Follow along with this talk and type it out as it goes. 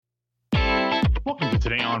Welcome to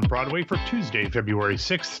Today on Broadway for Tuesday, February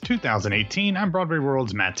 6th, 2018. I'm Broadway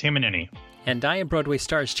World's Matt Tamanini. And I am Broadway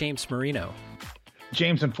Stars James Marino.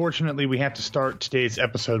 James, unfortunately, we have to start today's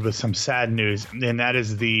episode with some sad news, and that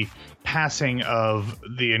is the passing of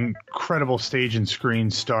the incredible stage and screen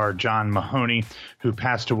star John Mahoney, who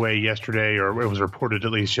passed away yesterday, or it was reported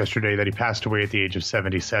at least yesterday that he passed away at the age of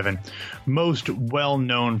 77. Most well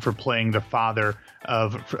known for playing the father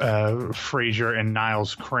of Frasier and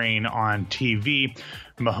Niles Crane on TV.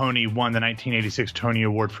 Mahoney won the 1986 Tony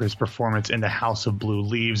Award for his performance in The House of Blue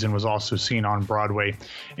Leaves and was also seen on Broadway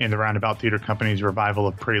in the Roundabout Theater Company's revival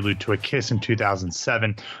of Prelude to a Kiss in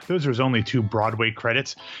 2007. Those are his only two Broadway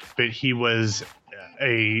credits, but he was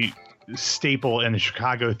a staple in the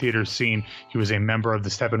Chicago theater scene. He was a member of the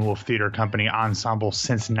Steppenwolf Theater Company ensemble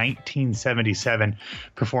since 1977,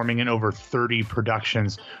 performing in over 30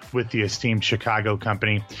 productions with the esteemed Chicago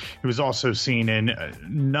company. He was also seen in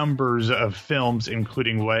numbers of films,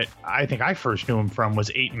 including what I think I first knew him from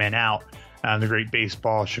was 8 Men Out, the great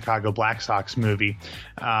baseball Chicago Black Sox movie.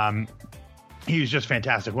 He was just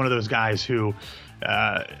fantastic. One of those guys who,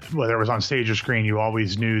 whether it was on stage or screen, you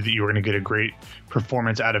always knew that you were going to get a great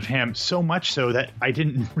performance out of him. So much so that I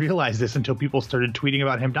didn't realize this until people started tweeting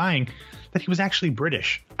about him dying, that he was actually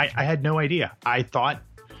British. I had no idea. I thought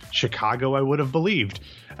Chicago I would have believed.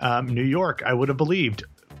 New York I would have believed.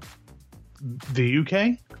 The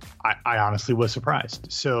UK, I honestly was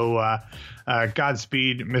surprised. So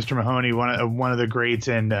Godspeed, Mr. Mahoney, one of the greats,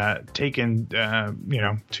 and taken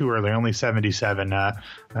too early, only 77.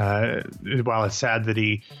 While it's sad that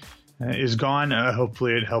he is gone,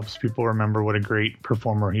 hopefully it helps people remember what a great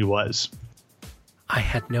performer he was. I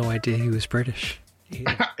had no idea he was British.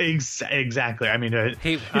 Exactly. I mean,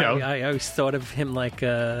 I always thought of him like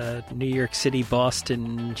a New York City,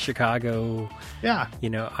 Boston, Chicago,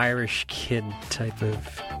 Irish kid type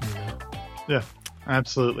of, Yeah,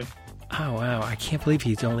 absolutely. Oh, wow. I can't believe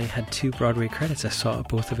he's only had 2 Broadway credits. I saw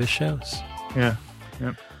both of his shows. Yeah.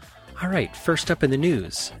 Yep. All right. First up in the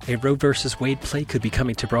news, a Roe versus Wade play could be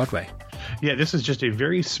coming to Broadway. Yeah, this is just a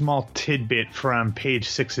very small tidbit from Page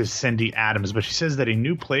Six's Cindy Adams, but she says that a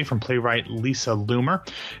new play from playwright Lisa Loomer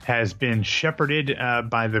has been shepherded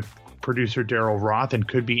by the producer Daryl Roth and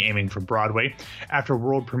could be aiming for Broadway. After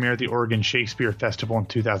world premiere at the Oregon Shakespeare Festival in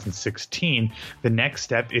 2016, the next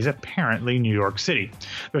step is apparently New York City.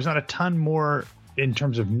 There's not a ton more in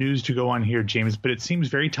terms of news to go on here, James, but it seems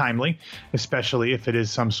very timely, especially if it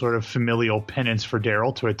is some sort of familial penance for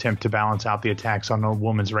Daryl to attempt to balance out the attacks on a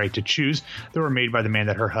woman's right to choose that were made by the man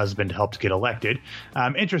that her husband helped get elected.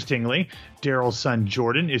 Interestingly, Daryl's son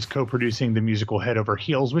Jordan is co-producing the musical Head Over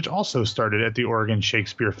Heels, which also started at the Oregon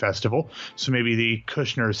Shakespeare Festival. So maybe the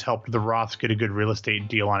Kushners helped the Roths get a good real estate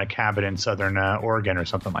deal on a cabin in southern Oregon or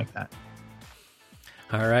something like that.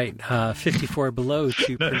 All right, 54 Below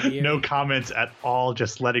to premiere. No comments at all,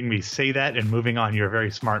 just letting me say that and moving on. You're a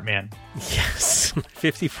very smart man. Yes,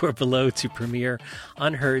 54 Below to premiere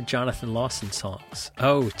unheard Jonathan Lawson songs.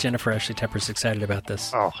 Oh, Jennifer Ashley Tepper's excited about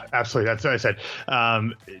this. Oh, absolutely. That's what I said.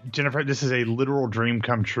 Jennifer, this is a literal dream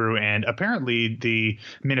come true, and apparently the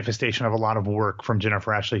manifestation of a lot of work from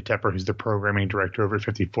Jennifer Ashley Tepper, who's the programming director over at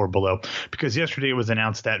 54 Below, because yesterday it was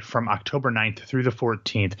announced that from October 9th through the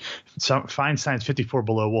 14th, Feinstein's 54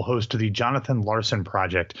 Below will host the Jonathan Larson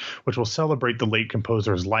Project, which will celebrate the late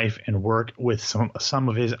composer's life and work with some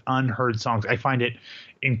of his unheard songs. I find it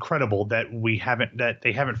incredible that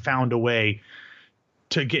they haven't found a way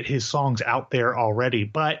to get his songs out there already,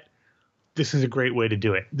 but this is a great way to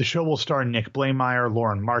do it. The show will star Nick Blameyer,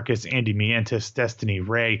 Lauren Marcus, Andy Mientus, Destiny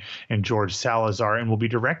Ray, and George Salazar, and will be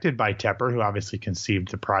directed by Tepper, who obviously conceived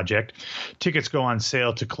the project. Tickets go on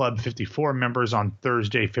sale to Club 54 members on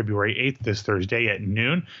Thursday, February 8th, this Thursday at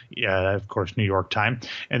noon, of course, New York time,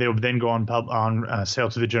 and they will then go on sale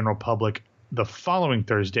to the general public the following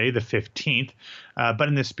Thursday, the 15th. But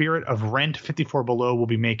in the spirit of Rent, 54 Below will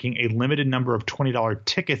be making a limited number of $20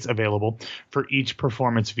 tickets available for each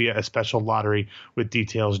performance via a special lottery, with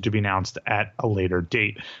details to be announced at a later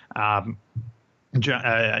date.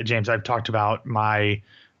 James, I've talked about my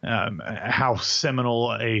how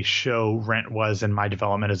seminal a show Rent was in my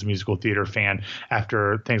development as a musical theater fan,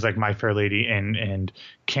 after things like My Fair Lady and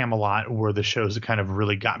Camelot were the shows that kind of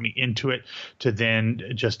really got me into it, to then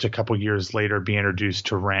just a couple years later be introduced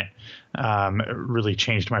to Rent. Really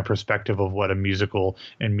changed my perspective of what a musical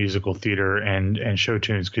and musical theater and show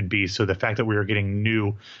tunes could be. So the fact that we are getting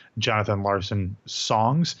new Jonathan Larson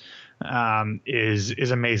songs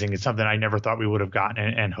is amazing. It's something I never thought we would have gotten,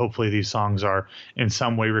 and hopefully these songs are in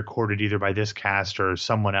some way recorded either by this cast or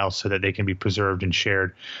someone else, so that they can be preserved and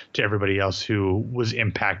shared to everybody else who was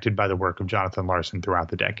impacted by the work of Jonathan Larson throughout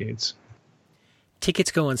the decades.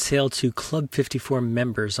 Tickets go on sale to Club 54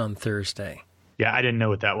 members on Thursday. Yeah, I didn't know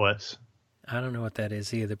what that was. I don't know what that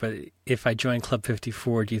is either, but if I join Club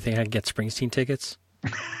 54, do you think I can get Springsteen tickets?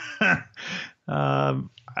 No, I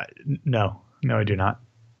do not.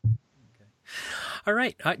 Okay. All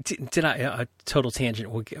right. Did I a total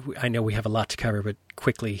tangent? I know we have a lot to cover, but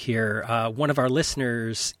quickly here. One of our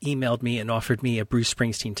listeners emailed me and offered me a Bruce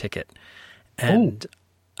Springsteen ticket, and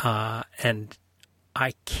I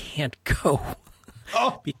can't go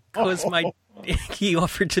because he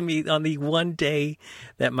offered to me on the one day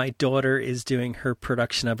that my daughter is doing her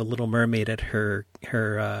production of A Little Mermaid at her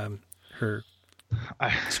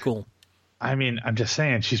school. I mean, I'm just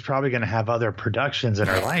saying she's probably going to have other productions in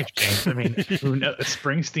her life, James. I mean, who knows?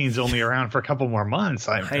 Springsteen's only around for a couple more months.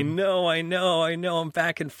 I know. I'm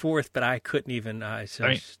back and forth, but I couldn't even. Is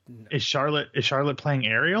Charlotte playing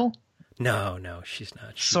Ariel? No, she's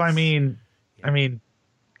not. So I mean,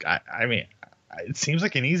 it seems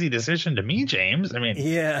like an easy decision to me, James. I mean,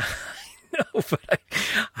 yeah. No, but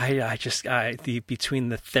I just between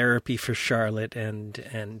the therapy for Charlotte and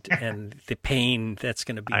the pain that's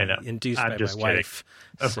going to be induced by my wife.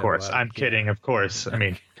 Of course, I'm kidding. Of course, I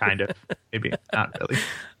mean, kind of, maybe not really.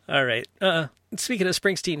 All right. Speaking of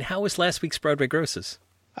Springsteen, how was last week's Broadway grosses?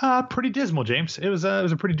 Pretty dismal, James. It was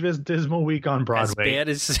a pretty dismal week on Broadway.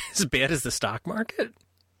 As bad as the stock market.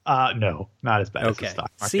 No, not as bad as the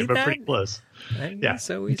stock market, See but that? pretty close. Yeah,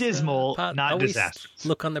 so dismal, not disastrous.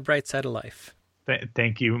 Look on the bright side of life.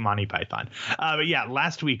 Thank you, Monty Python. But yeah,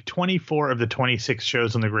 last week, 24 of the 26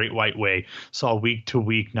 shows on the Great White Way saw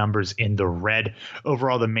week-to-week numbers in the red.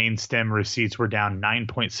 Overall, the main stem receipts were down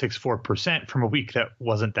 9.64% from a week that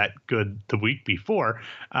wasn't that good the week before,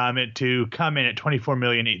 to come in at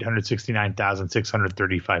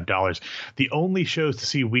 $24,869,635. The only shows to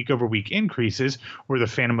see week-over-week increases were the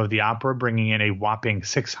Phantom of the Opera, bringing in a whopping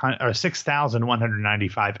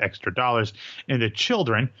 $6,195 extra dollars, and The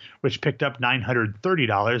Children, which picked up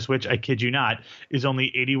 $930, which, I kid you not, is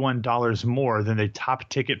only $81 more than the top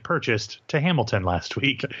ticket purchased to Hamilton last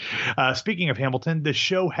week. Speaking of Hamilton, the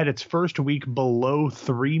show had its first week below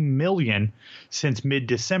 $3 million since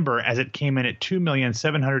mid-December, as it came in at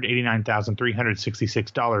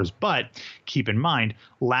 $2,789,366. But keep in mind,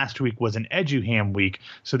 last week was an EduHam week,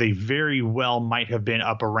 so they very well might have been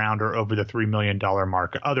up around or over the $3 million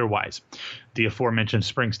mark otherwise. The aforementioned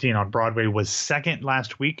Springsteen on Broadway was second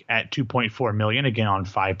last week at $2.4 million, again on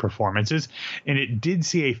 5 performances, and it did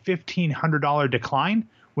see a $1,500 decline,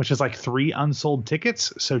 which is like 3 unsold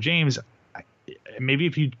tickets. So, James, maybe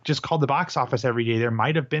if you just called the box office every day, there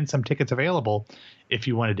might have been some tickets available if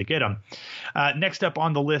you wanted to get them. Next up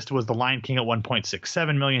on the list was The Lion King at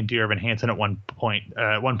 $1.67 million, Dear Evan Hansen at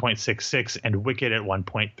 1.66, and Wicked at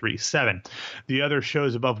 1.37. The other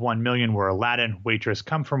shows above $1 million were Aladdin, Waitress,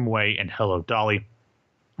 Come From Away, and Hello, Dolly.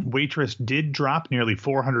 Waitress did drop nearly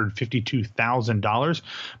 $452,000,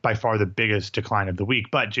 by far the biggest decline of the week.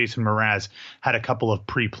 But Jason Mraz had a couple of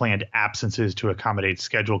pre-planned absences to accommodate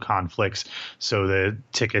schedule conflicts, so the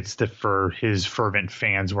tickets for his fervent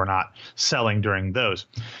fans were not selling during those.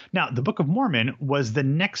 Now, The Book of Mormon was the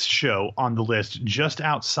next show on the list, just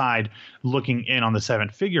outside looking in on the Seven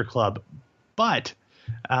Figure Club. But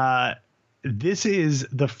this is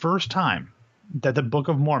the first time that the Book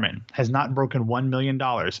of Mormon has not broken $1 million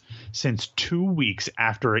since 2 weeks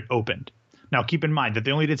after it opened. Now, keep in mind that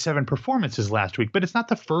they only did 7 performances last week, but it's not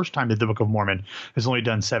the first time that the Book of Mormon has only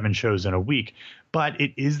done 7 shows in a week. But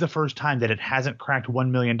it is the first time that it hasn't cracked $1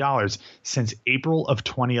 million since April of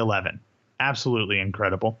 2011. Absolutely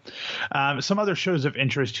incredible. Some other shows of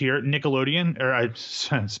interest here.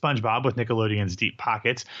 SpongeBob with Nickelodeon's Deep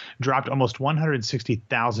Pockets dropped almost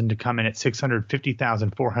 $160,000 to come in at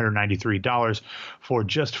 $650,493 for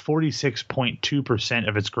just 46.2%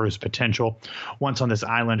 of its gross potential. Once on This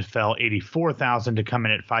Island fell $84,000 to come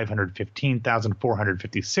in at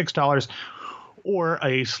 $515,456, or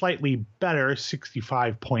a slightly better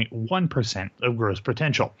 65.1% of gross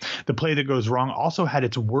potential. The Play That Goes Wrong also had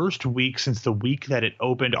its worst week since the week that it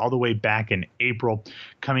opened, all the way back in April,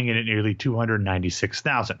 coming in at nearly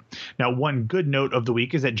 $296,000. Now, one good note of the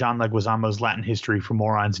week is that John Leguizamo's Latin History for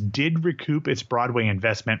Morons did recoup its Broadway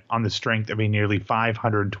investment on the strength of a nearly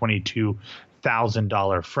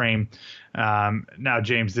 $522,000 frame. Now,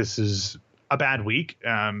 James, this is a bad week,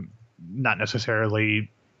 not necessarily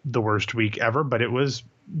the worst week ever, but it was,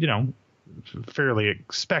 fairly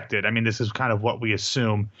expected. I mean, this is kind of what we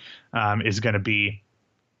assume is going to be,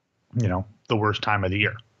 the worst time of the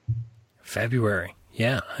year. February.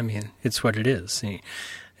 Yeah. I mean, it's what it is.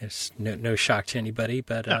 It's no shock to anybody,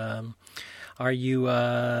 but are you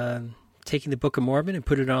taking the Book of Mormon and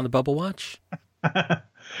put it on the Bubble Watch?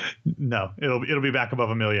 No, it'll be back above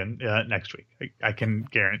 1 million next week. I can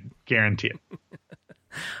guarantee it.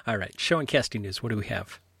 All right. Show and casting news. What do we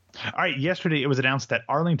have? All right, yesterday it was announced that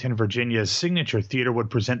Arlington, Virginia's Signature Theater would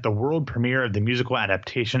present the world premiere of the musical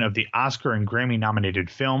adaptation of the Oscar and Grammy-nominated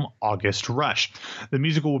film August Rush. The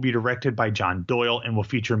musical will be directed by John Doyle and will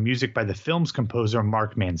feature music by the film's composer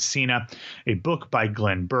Mark Mancina, a book by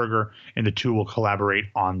Glenn Berger, and the two will collaborate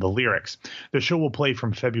on the lyrics. The show will play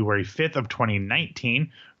from February 5th of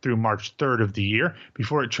 2019 through March 3rd of the year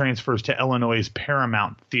before it transfers to Illinois'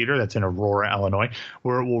 Paramount Theater, that's in Aurora, Illinois,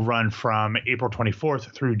 where it will run from April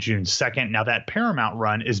 24th through June 2nd. Now, that Paramount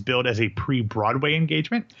run is billed as a pre-Broadway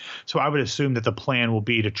engagement, so I would assume that the plan will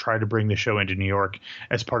be to try to bring the show into New York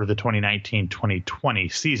as part of the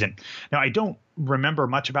 2019-2020 season. Now, I don't remember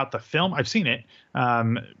much about the film. I've seen it.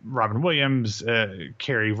 Robin Williams,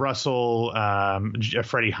 Kerry Russell,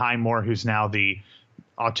 Freddie Highmore, who's now the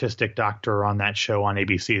autistic doctor on that show on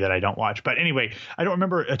ABC that I don't watch. But anyway, I don't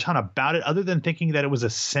remember a ton about it other than thinking that it was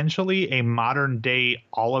essentially a modern day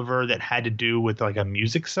Oliver that had to do with like a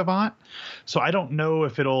music savant. So I don't know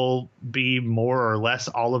if it'll be more or less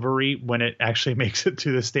Oliver-y when it actually makes it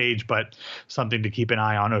to the stage, but something to keep an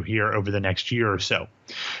eye on here over the next year or so.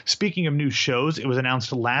 Speaking of new shows, it was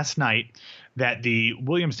announced last night that the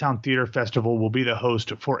Williamstown Theater Festival will be the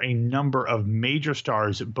host for a number of major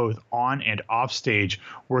stars, both on and off stage,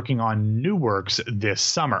 working on new works this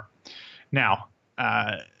summer. Now,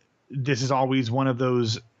 this is always one of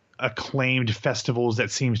those acclaimed festivals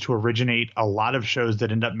that seems to originate a lot of shows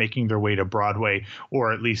that end up making their way to Broadway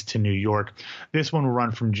or at least to New York. This one will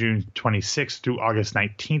run from June 26th through August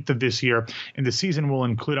 19th of this year, and the season will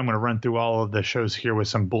include, I'm going to run through all of the shows here with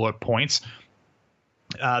some bullet points.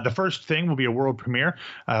 The first thing will be a world premiere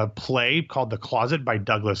play called The Closet by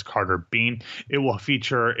Douglas Carter Bean. It will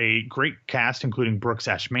feature a great cast, including Brooks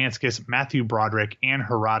Ashmanskas, Matthew Broderick, Ann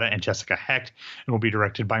Harada, and Jessica Hecht, and will be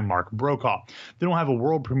directed by Mark Brokaw. Then we'll have a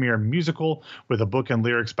world premiere musical with a book and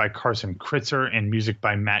lyrics by Carson Kritzer and music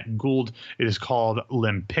by Matt Gould. It is called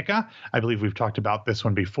Limpicka. I believe we've talked about this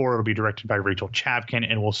one before. It'll be directed by Rachel Chavkin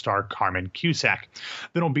and will star Carmen Cusack.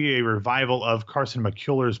 Then it'll be a revival of Carson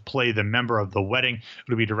McCullers' play The Member of the Wedding.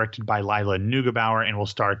 It'll be directed by Lila Neugebauer and will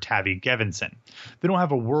star Tavi Gevinson. Then we'll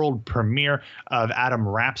have a world premiere of Adam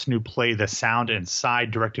Rapp's new play The Sound Inside,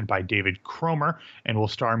 directed by David Cromer, and will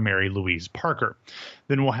star Mary Louise Parker.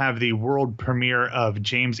 Then we'll have the world premiere of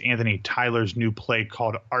James Anthony Tyler's new play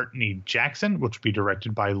called Artney Jackson, which will be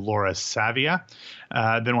directed by Laura Savia.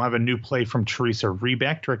 Then we'll have a new play from Teresa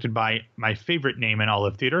Rebeck, directed by my favorite name in all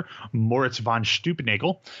of theater, Moritz von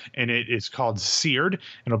Stupenagel, and it is called Seared,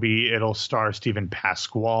 and it'll star Stephen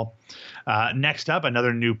Pasquale. Next up,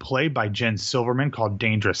 another new play by Jen Silverman called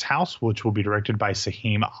Dangerous House, which will be directed by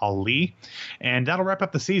Saheem Ali. And that'll wrap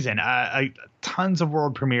up the season. Tons of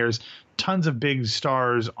world premieres, tons of big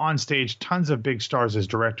stars on stage, tons of big stars as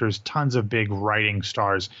directors, tons of big writing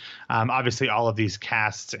stars. Obviously, all of these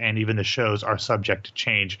casts and even the shows are subject to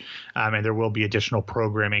change, and there will be additional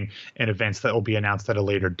programming and events that will be announced at a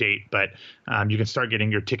later date. But you can start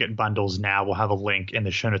getting your ticket bundles now. We'll have a link in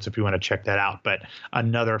the show notes if you want to check that out. But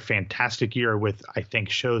another fantastic year with, I think,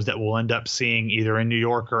 shows that we'll end up seeing either in New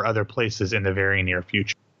York or other places in the very near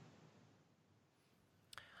future.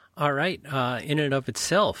 All right. In and of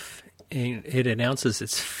itself, it announces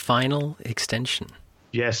its final extension.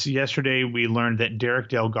 Yes, yesterday we learned that Derek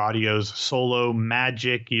DelGaudio's solo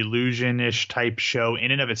magic illusion-ish type show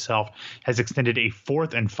in and of itself has extended a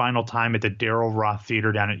fourth and final time at the Daryl Roth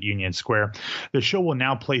Theater down at Union Square. The show will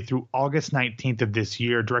now play through August 19th of this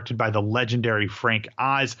year, directed by the legendary Frank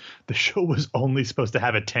Oz. The show was only supposed to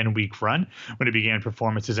have a 10-week run when it began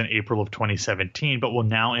performances in April of 2017, but will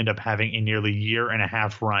now end up having a nearly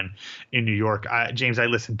year-and-a-half run in New York. James, I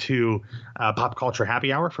listened to Pop Culture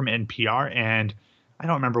Happy Hour from NPR, and I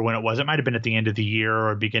don't remember when it was. It might have been at the end of the year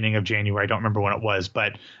or beginning of January. I don't remember when it was.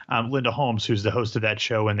 But Linda Holmes, who's the host of that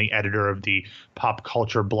show and the editor of the pop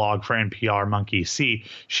culture blog for NPR, Monkey See,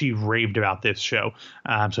 she raved about this show.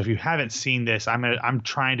 So if you haven't seen this, I'm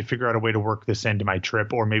trying to figure out a way to work this into my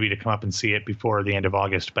trip or maybe to come up and see it before the end of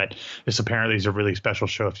August. But this apparently is a really special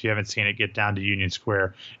show. If you haven't seen it, get down to Union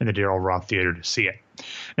Square in the Daryl Roth Theater to see it.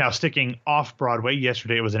 Now, sticking off Broadway,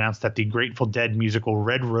 yesterday it was announced that the Grateful Dead musical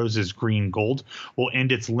Red Roses, Green Gold will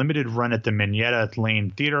end its limited run at the Minetta Lane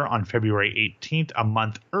Theater on February 18th, a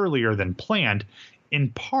month earlier than planned, in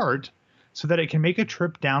part so that it can make a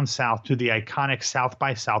trip down south to the iconic South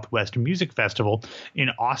by Southwest Music Festival in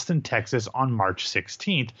Austin, Texas on March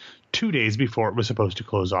 16th, 2 days before it was supposed to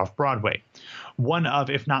close off Broadway. one of,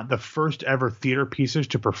 if not the first ever theater pieces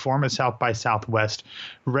to perform at South by Southwest.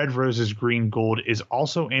 Red Roses Green Gold is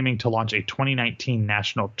also aiming to launch a 2019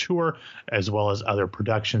 national tour, as well as other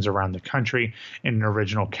productions around the country, and an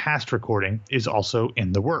original cast recording is also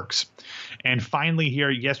in the works. And finally here,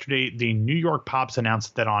 yesterday, the New York Pops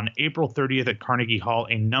announced that on April 30th at Carnegie Hall,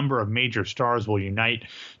 a number of major stars will unite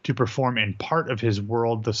to perform in Part of His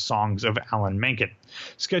World, the songs of Alan Menken.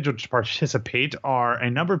 Scheduled to participate are a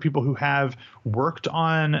number of people who have worked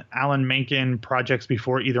on Alan Menken projects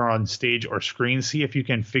before, either on stage or screen. See if you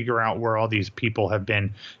can figure out where all these people have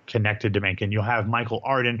been connected to Menken. You'll have Michael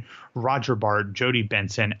Arden, Roger Bart, Jodie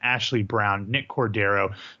Benson, Ashley Brown, Nick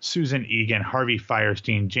Cordero, Susan Egan, Harvey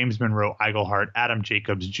Firestein, James Monroe Iglehart, Adam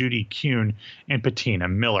Jacobs, Judy Kuhn, and Patina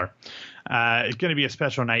Miller. It's going to be a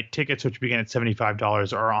special night. Tickets, which begin at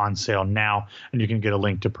 $75, are on sale now, and you can get a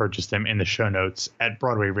link to purchase them in the show notes at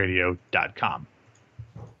BroadwayRadio.com.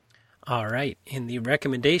 All right. In the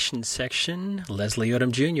recommendations section, Leslie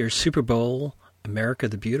Odom Jr., Super Bowl, America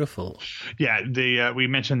the Beautiful. Yeah, we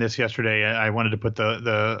mentioned this yesterday. I wanted to put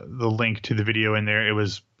the link to the video in there. It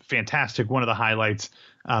was fantastic. One of the highlights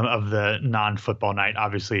of the non-football night.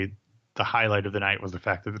 Obviously, the highlight of the night was the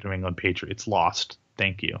fact that the New England Patriots lost.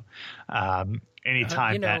 Thank you.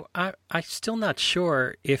 Anytime I'm still not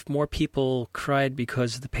sure if more people cried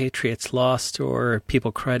because the Patriots lost or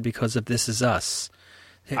people cried because of This Is Us.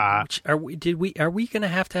 Are we going to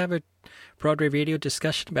have a Broadway radio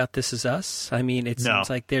discussion about This Is Us? I mean, it seems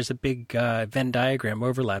like there's a big Venn diagram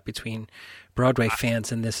overlap between Broadway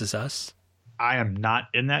fans and This Is Us. I am not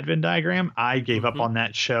in that Venn diagram. I gave up on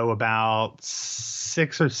that show about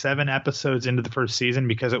 6 or 7 episodes into the first season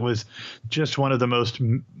because it was just one of the most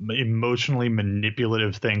emotionally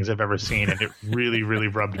manipulative things I've ever seen. And it really, really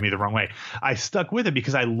rubbed me the wrong way. I stuck with it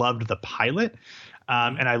because I loved the pilot.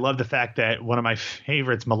 And I love the fact that one of my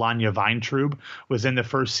favorites, Melania Weintraub, was in the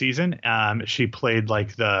first season. She played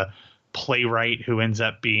like the playwright who ends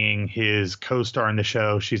up being his co-star in the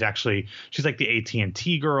show. She's like the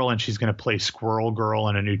AT&T girl, and she's going to play Squirrel Girl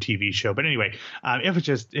in a new TV show. But anyway,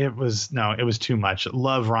 it was too much.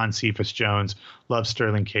 Love Ron Cephas Jones, love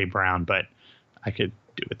Sterling K. Brown, but I could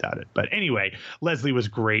do without it. But anyway, Leslie was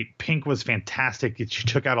great. Pink was fantastic. She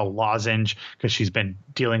took out a lozenge because she's been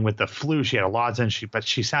dealing with the flu. She had a lozenge, but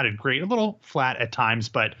she sounded great. A little flat at times,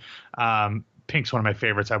 but Pink's one of my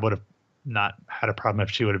favorites. I would have not had a problem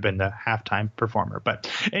if she would have been the halftime performer. But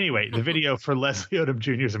anyway, the video for Leslie Odom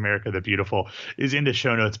Jr.'s America the Beautiful is in the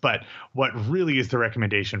show notes. But what really is the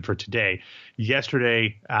recommendation for today?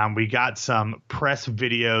 Yesterday, we got some press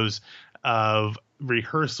videos of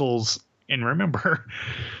rehearsals. And remember,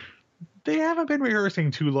 they haven't been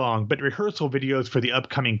rehearsing too long, but rehearsal videos for the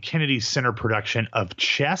upcoming Kennedy Center production of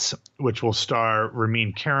Chess, which will star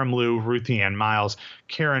Ramin Karimloo, Ruthie Ann Miles,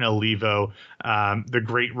 Karen Olivo, the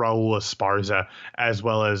great Raul Esparza, as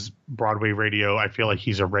well as Broadway Radio. I feel like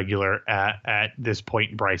he's a regular at this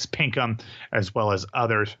point, Bryce Pinkham, as well as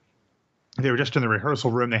others. They were just in the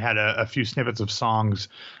rehearsal room. They had a few snippets of songs,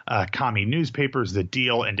 Commie Newspapers, The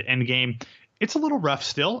Deal, and Endgame. It's a little rough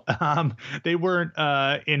still. They weren't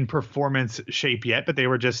in performance shape yet, but they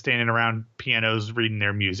were just standing around pianos reading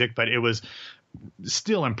their music. But it was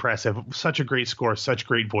still impressive. Such a great score, such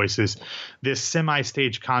great voices. This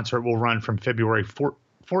semi-stage concert will run from February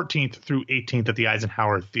 14th through 18th at the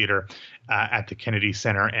Eisenhower Theater at the Kennedy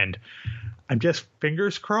Center. And I'm just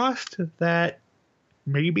fingers crossed that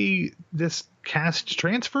maybe this cast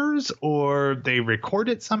transfers or they record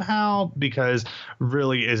it somehow, because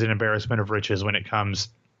really is an embarrassment of riches when it comes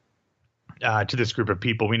to this group of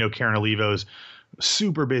people. We know Karen Olivo's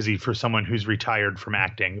super busy for someone who's retired from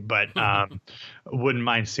acting, but wouldn't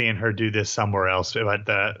mind seeing her do this somewhere else. But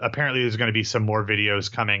apparently there's going to be some more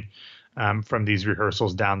videos coming from these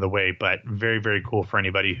rehearsals down the way, but very, very cool for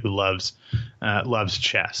anybody who loves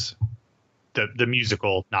Chess, the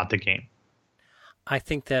musical, not the game. I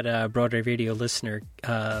think that Broadway Radio listener,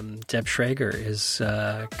 Deb Schrager, is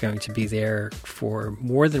going to be there for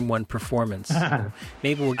more than one performance. So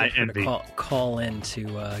maybe we'll get her to call in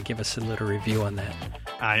to give us a little review on that.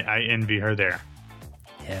 I envy her there.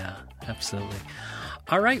 Yeah, absolutely.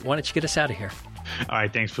 All right, why don't you get us out of here? All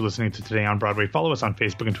right, thanks for listening to Today on Broadway. Follow us on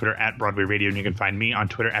Facebook and Twitter at Broadway Radio, and you can find me on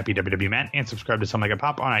Twitter at BWWMatt, and subscribe to Some Like a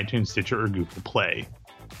Pop on iTunes, Stitcher, or Google Play.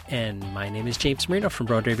 And my name is James Marino from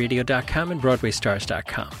BroadwayRadio.com and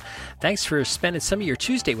BroadwayStars.com. Thanks for spending some of your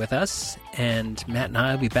Tuesday with us, and Matt and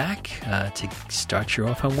I will be back to start you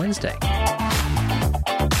off on Wednesday.